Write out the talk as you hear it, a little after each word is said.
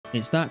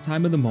It's that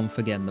time of the month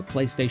again. The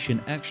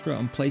PlayStation Extra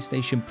and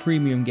PlayStation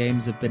Premium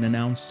games have been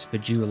announced for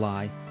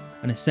July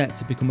and are set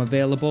to become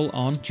available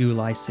on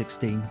July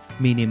 16th,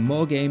 meaning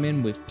more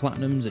gaming with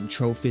platinums and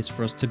trophies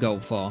for us to go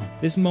for.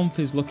 This month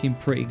is looking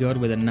pretty good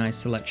with a nice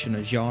selection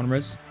of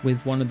genres, with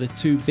one of the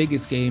two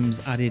biggest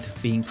games added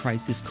being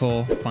Crisis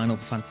Core Final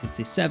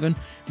Fantasy VII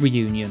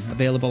Reunion,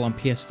 available on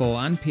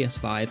PS4 and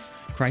PS5.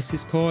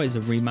 Crisis Core is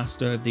a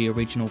remaster of the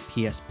original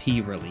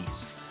PSP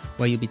release,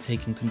 where you'll be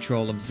taking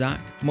control of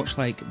Zack. Much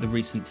like the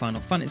recent Final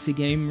Fantasy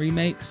game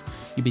remakes,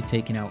 you'll be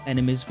taking out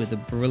enemies with a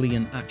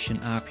brilliant action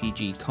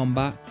RPG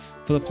combat.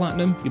 For the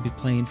platinum, you'll be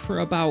playing for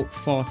about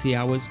 40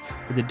 hours,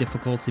 with the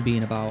difficulty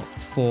being about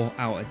 4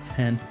 out of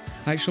 10.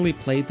 I actually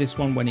played this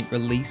one when it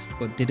released,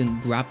 but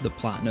didn't grab the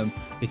platinum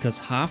because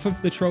half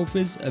of the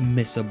trophies are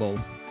missable.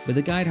 With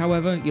the guide,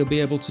 however, you'll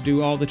be able to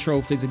do all the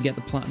trophies and get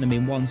the platinum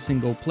in one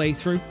single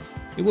playthrough.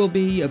 It will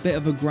be a bit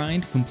of a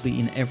grind,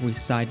 completing every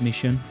side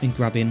mission and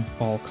grabbing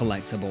all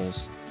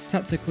collectibles.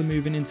 Tactically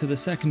moving into the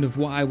second of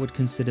what I would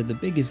consider the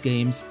biggest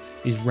games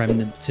is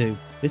Remnant 2.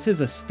 This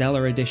is a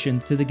stellar addition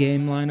to the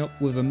game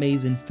lineup with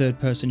amazing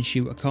third-person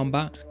shooter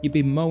combat. You'll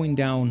be mowing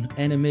down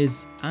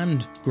enemies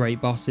and great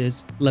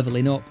bosses,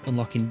 leveling up,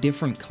 unlocking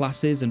different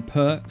classes and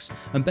perks,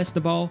 and best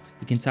of all,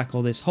 you can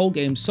tackle this whole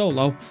game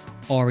solo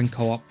or in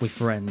co-op with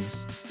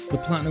friends. The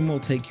platinum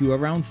will take you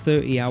around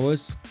 30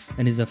 hours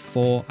and is a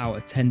 4 out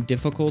of 10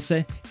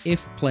 difficulty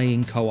if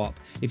playing co-op.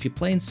 If you're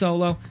playing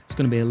solo, it's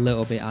going to be a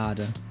little bit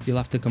harder. You'll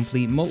have to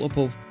complete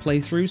multiple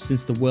playthroughs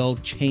since the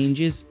world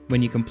changes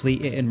when you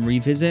complete it and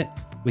revisit,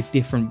 with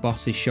different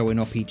bosses showing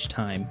up each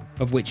time,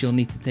 of which you'll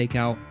need to take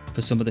out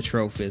for some of the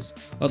trophies.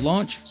 At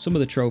launch, some of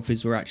the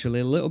trophies were actually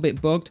a little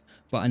bit bugged,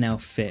 but are now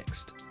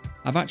fixed.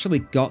 I've actually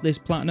got this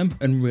platinum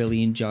and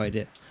really enjoyed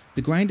it.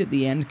 The grind at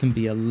the end can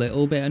be a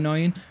little bit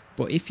annoying,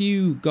 but if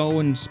you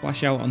go and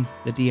splash out on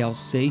the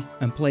DLC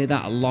and play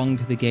that along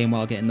the game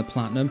while getting the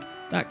platinum,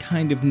 that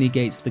kind of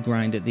negates the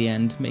grind at the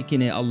end,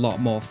 making it a lot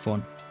more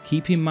fun.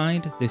 Keep in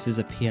mind, this is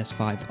a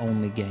PS5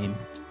 only game.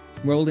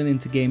 Rolling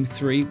into game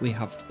 3, we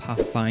have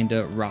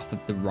Pathfinder Wrath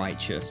of the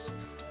Righteous.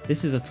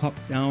 This is a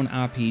top-down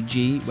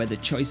RPG where the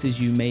choices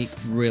you make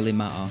really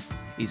matter.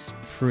 It's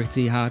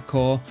pretty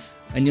hardcore,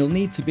 and you'll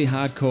need to be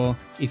hardcore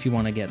if you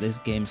want to get this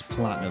game's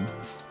platinum.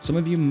 Some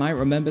of you might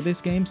remember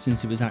this game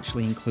since it was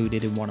actually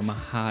included in one of my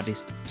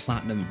hardest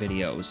platinum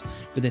videos,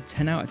 with a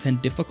 10 out of 10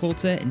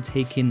 difficulty and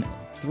taking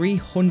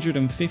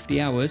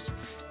 350 hours,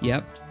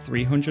 yep,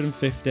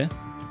 350,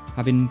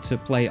 having to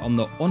play on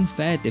the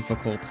unfair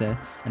difficulty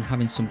and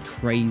having some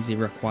crazy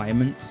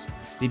requirements.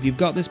 If you've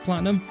got this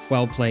platinum,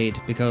 well played,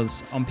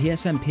 because on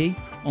PSNP,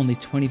 only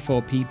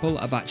 24 people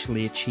have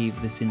actually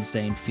achieved this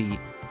insane feat.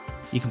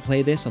 You can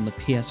play this on the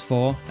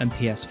PS4 and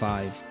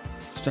PS5.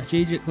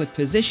 Strategically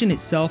position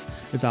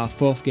itself as our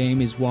fourth game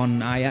is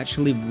one I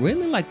actually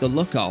really like the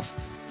look of.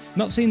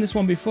 Not seen this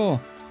one before.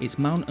 It's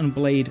Mount &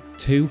 Blade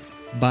 2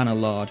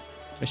 Bannerlord,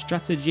 a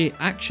strategy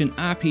action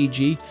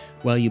RPG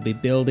where you'll be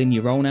building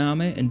your own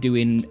army and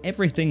doing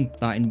everything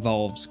that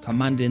involves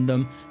commanding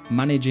them,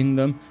 managing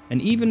them,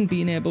 and even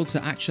being able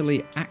to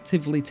actually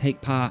actively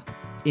take part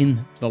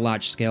in the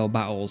large scale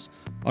battles.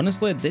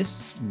 Honestly,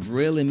 this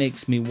really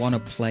makes me want to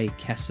play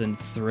Kessen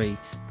 3.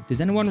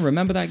 Does anyone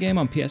remember that game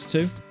on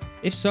PS2?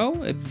 If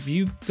so, have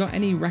you got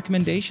any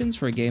recommendations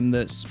for a game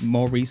that's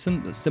more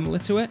recent that's similar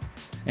to it?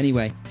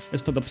 Anyway,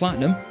 as for the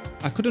platinum,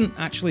 I couldn't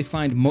actually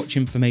find much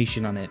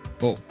information on it,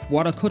 but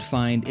what I could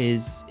find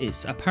is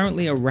it's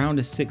apparently around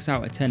a 6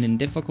 out of 10 in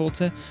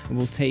difficulty and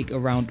will take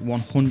around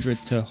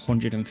 100 to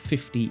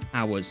 150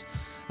 hours.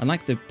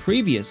 Unlike the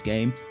previous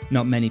game,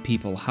 not many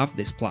people have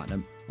this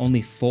platinum.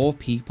 Only 4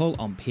 people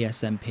on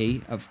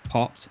PSNP have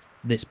popped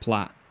this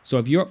plat. So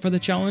if you're up for the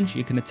challenge,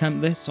 you can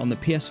attempt this on the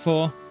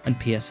PS4 and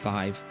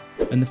PS5.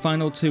 And the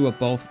final two are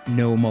both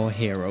No More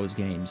Heroes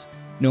games.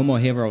 No More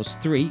Heroes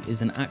 3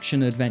 is an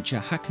action-adventure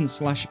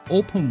hack-and-slash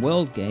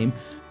open-world game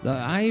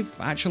that I've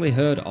actually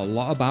heard a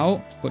lot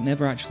about, but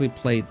never actually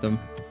played them.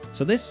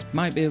 So this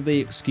might be the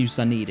excuse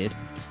I needed.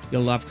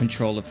 You'll have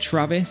control of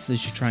Travis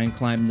as you try and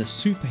climb the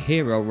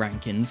superhero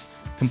rankings,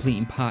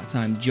 completing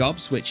part-time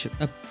jobs, which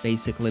are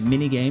basically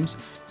mini-games,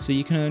 so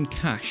you can earn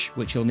cash,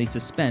 which you'll need to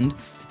spend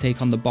to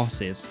take on the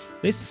bosses.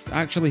 This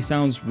actually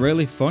sounds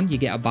really fun. You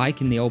get a bike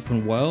in the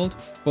open world,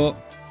 but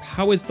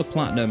how is the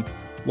platinum?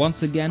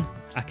 Once again,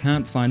 I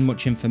can't find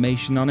much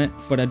information on it,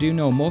 but I do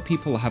know more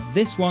people have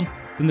this one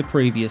than the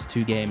previous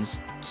two games,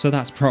 so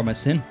that's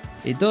promising.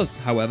 It does,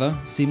 however,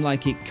 seem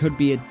like it could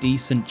be a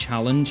decent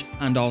challenge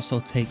and also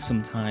take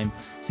some time,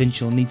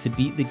 since you'll need to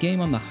beat the game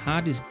on the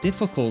hardest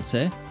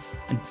difficulty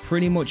and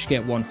pretty much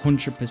get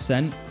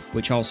 100%,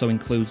 which also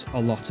includes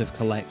a lot of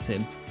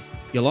collecting.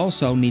 You'll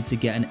also need to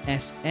get an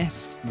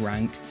SS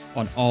rank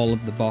on all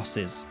of the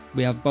bosses.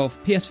 We have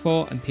both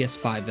PS4 and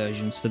PS5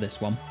 versions for this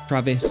one.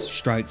 Travis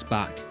Strikes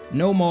Back,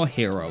 No More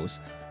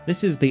Heroes.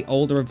 This is the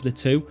older of the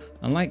two,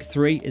 and like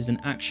 3 is an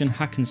action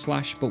hack and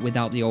slash but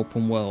without the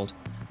open world.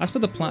 As for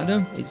the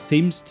platinum, it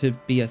seems to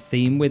be a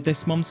theme with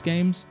this month's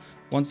games.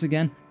 Once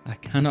again, I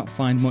cannot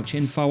find much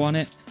info on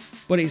it,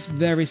 but it's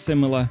very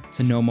similar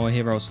to No More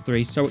Heroes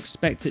 3, so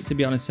expect it to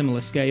be on a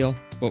similar scale,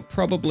 but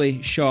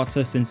probably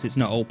shorter since it's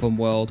not open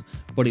world,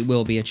 but it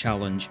will be a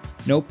challenge.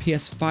 No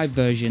PS5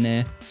 version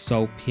here,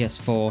 so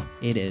PS4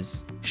 it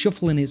is.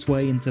 Shuffling its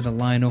way into the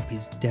lineup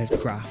is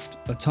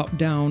DEADCRAFT, a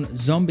top-down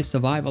zombie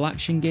survival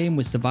action game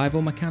with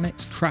survival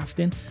mechanics,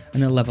 crafting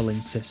and a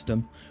leveling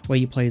system, where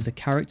you play as a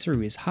character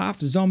who is half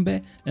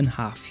zombie and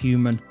half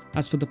human.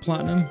 As for the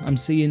platinum, I'm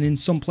seeing in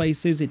some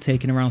places it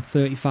taking around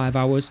 35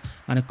 hours,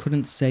 and I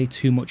couldn't say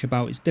too much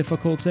about its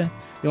difficulty.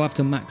 You'll have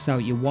to max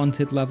out your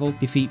wanted level,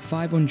 defeat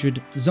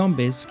 500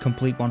 zombies,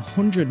 complete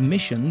 100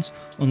 missions,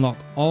 unlock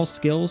all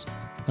skills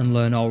and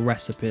learn all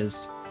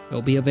recipes.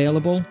 It'll be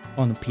available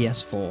on the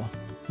PS4.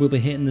 We'll be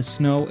hitting the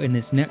snow in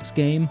this next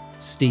game,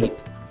 Steep.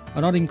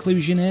 An odd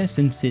inclusion here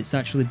since it's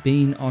actually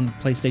been on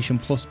PlayStation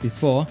Plus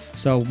before,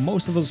 so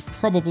most of us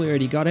probably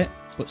already got it,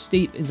 but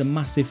Steep is a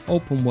massive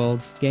open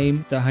world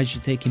game that has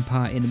you taking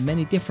part in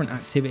many different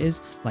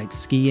activities like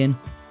skiing,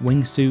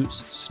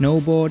 wingsuits,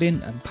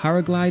 snowboarding and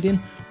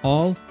paragliding,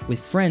 all with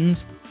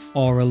friends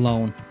or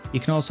alone. You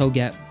can also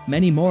get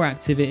many more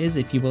activities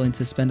if you're willing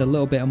to spend a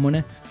little bit of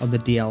money on the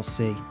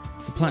DLC.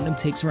 The platinum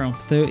takes around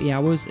 30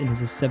 hours and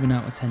is a 7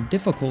 out of 10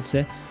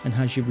 difficulty and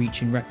has you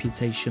reaching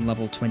reputation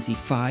level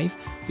 25,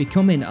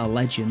 becoming a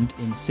legend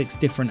in 6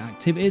 different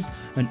activities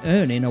and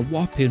earning a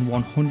whopping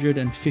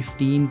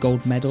 115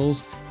 gold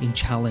medals in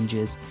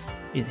challenges.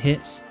 It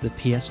hits the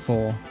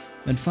PS4.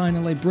 And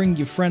finally, bring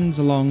your friends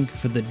along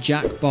for the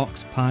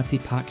JACKBOX Party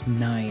Pack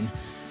 9.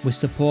 With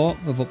support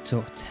of up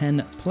to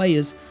 10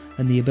 players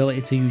and the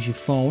ability to use your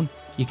phone,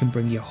 you can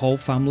bring your whole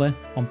family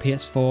on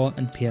PS4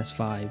 and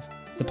PS5.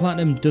 The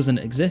platinum doesn't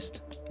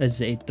exist, as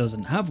it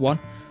doesn't have one,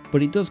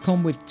 but it does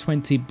come with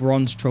 20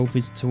 bronze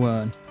trophies to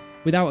earn.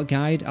 Without a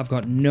guide, I've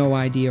got no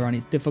idea on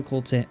its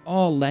difficulty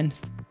or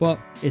length, but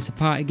it's a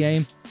party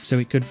game, so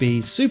it could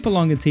be super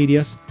long and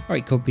tedious, or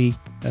it could be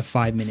a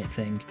 5-minute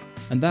thing.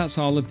 And that's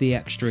all of the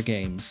extra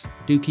games.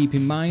 Do keep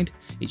in mind,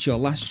 it's your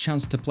last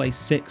chance to play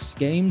 6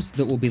 games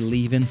that will be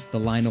leaving the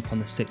lineup on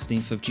the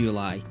 16th of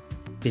July.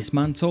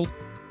 Dismantle,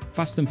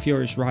 Fast and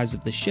Furious Rise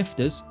of the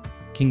Shifters,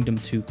 Kingdom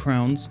 2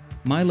 Crowns,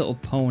 My Little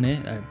Pony,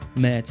 a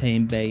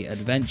Maritime Bay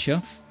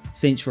adventure,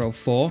 Saints Row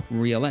 4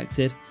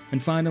 re-elected,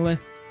 and finally,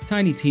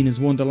 Tiny Tina's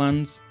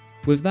Wonderlands.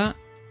 With that,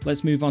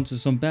 let's move on to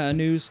some better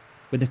news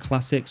with the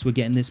classics we're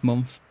getting this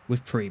month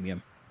with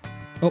Premium.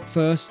 Up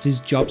first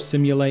is Job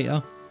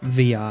Simulator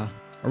VR,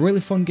 a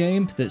really fun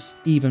game that's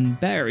even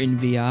better in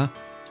VR.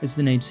 As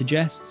the name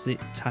suggests, it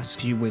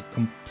tasks you with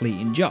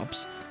completing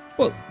jobs,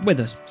 but with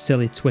a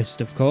silly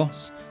twist of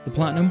course. The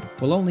platinum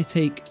will only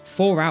take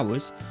 4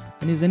 hours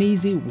and is an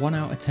easy 1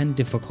 out of 10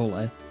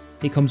 difficulty.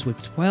 It comes with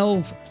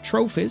 12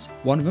 trophies,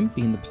 one of them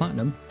being the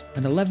platinum,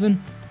 and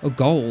 11 are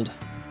gold.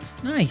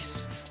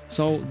 Nice!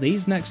 So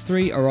these next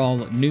 3 are all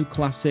new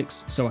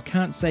classics, so I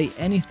can't say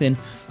anything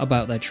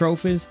about their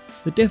trophies,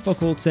 the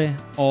difficulty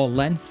or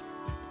length.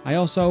 I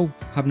also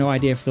have no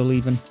idea if they'll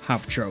even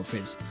have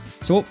trophies.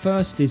 So up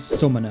first is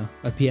Summoner,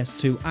 a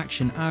PS2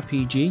 action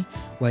RPG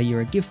where you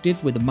are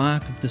gifted with the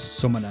Mark of the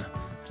Summoner.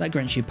 That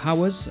grants you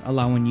powers,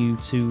 allowing you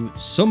to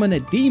summon a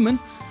demon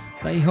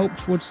that he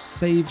hoped would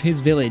save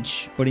his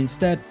village, but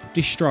instead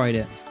destroyed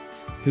it.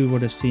 Who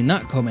would have seen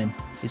that coming?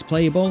 It's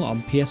playable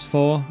on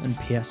PS4 and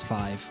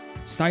PS5.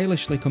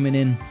 Stylishly coming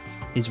in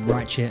is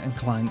Ratchet and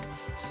Clank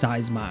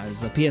Size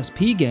Matters, a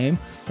PSP game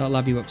that'll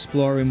have you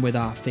exploring with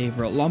our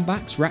favourite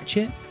Lombax,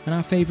 Ratchet, and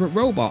our favourite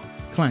robot,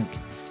 Clank,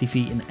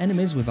 defeating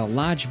enemies with a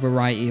large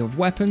variety of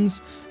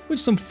weapons, with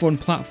some fun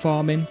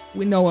platforming.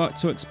 We know what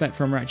to expect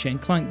from Ratchet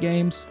and Clank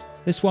games.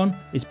 This one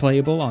is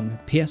playable on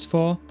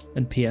PS4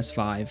 and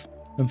PS5.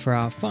 And for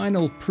our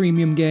final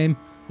premium game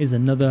is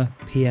another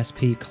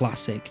PSP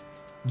classic,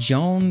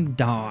 Jeanne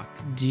d'Arc.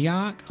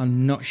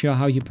 I'm not sure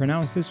how you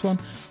pronounce this one,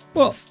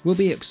 but we'll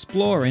be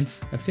exploring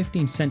a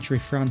 15th century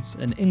France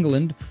and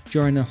England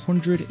during a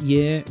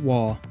 100-year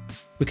war.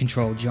 We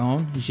control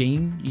Jeanne,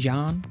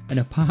 and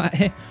a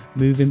party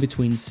moving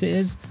between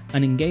cities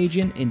and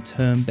engaging in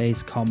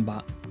turn-based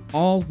combat,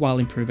 all while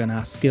improving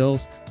our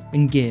skills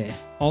and gear.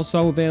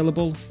 Also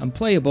available and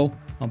playable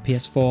on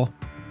PS4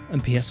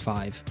 and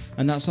PS5.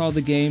 And that's all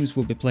the games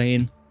we'll be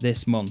playing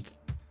this month.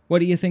 What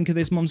do you think of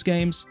this month's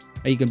games?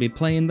 Are you going to be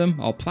playing them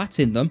or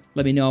platting them?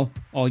 Let me know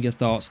all your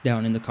thoughts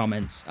down in the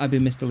comments. I've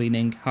been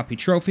MrLeening, happy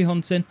trophy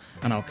hunting,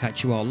 and I'll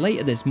catch you all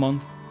later this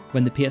month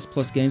when the PS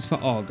Plus games for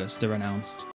August are announced.